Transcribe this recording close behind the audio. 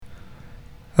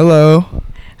Hello.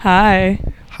 Hi.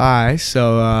 Hi.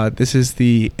 So this is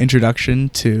the introduction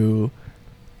to.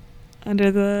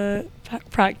 Under the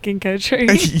Pratt Ginkgo tree.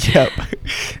 Yep.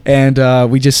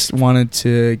 And we just wanted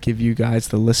to give you guys,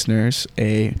 the listeners,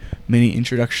 a mini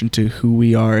introduction to who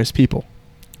we are as people.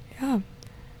 Yeah.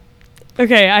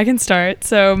 Okay, I can start.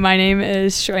 So my name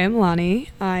is Shreya Milani.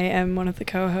 I am one of the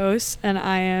co-hosts, and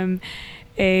I am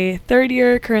a third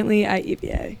year currently at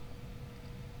UVA.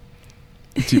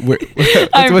 What's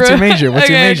your major?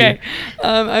 Okay.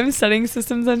 I'm studying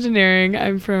systems engineering.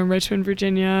 I'm from Richmond,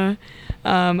 Virginia.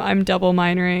 I'm double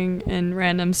minoring in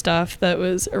random stuff that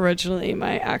was originally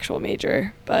my actual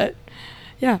major. But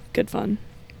yeah, good fun.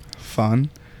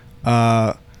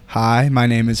 Hi, my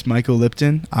name is Michael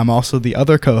Lipton. I'm also the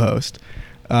other co-host.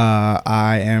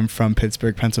 I am from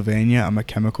Pittsburgh, Pennsylvania. I'm a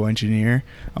chemical engineer.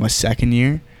 I'm a second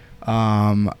year.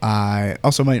 I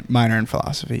also might minor in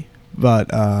philosophy, but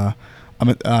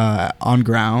I'm on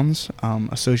grounds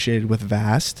associated with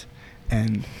VAST,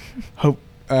 and hope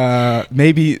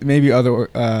maybe other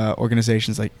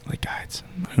organizations like Guides.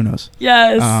 Who knows?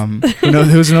 Yes. Who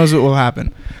knows what will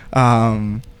happen?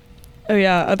 Oh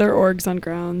yeah, other orgs on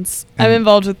grounds. I'm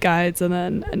involved with Guides and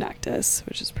then Enactus,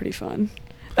 which is pretty fun.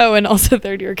 Oh, and also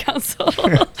third year council.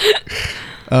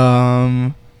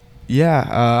 I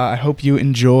hope you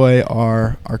enjoy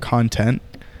our content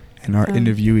and our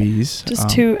interviewees. Just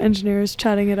two engineers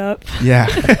chatting it up. Yeah.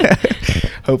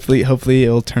 Hopefully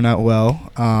it'll turn out well.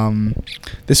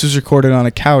 This was recorded on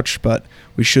a couch, but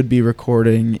we should be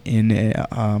recording in a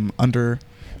under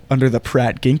the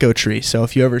Pratt Ginkgo tree. So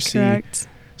if you ever Correct. see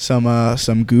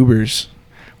some goobers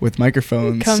with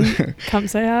microphones, come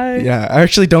say hi. Yeah,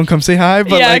 actually don't come say hi,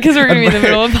 but yeah, because we're gonna be in the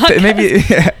middle of a podcast.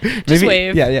 maybe just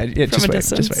wave. Yeah, from just a wave,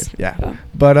 distance. just wave. Yeah.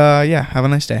 But have a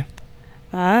nice day.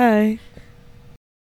 Bye.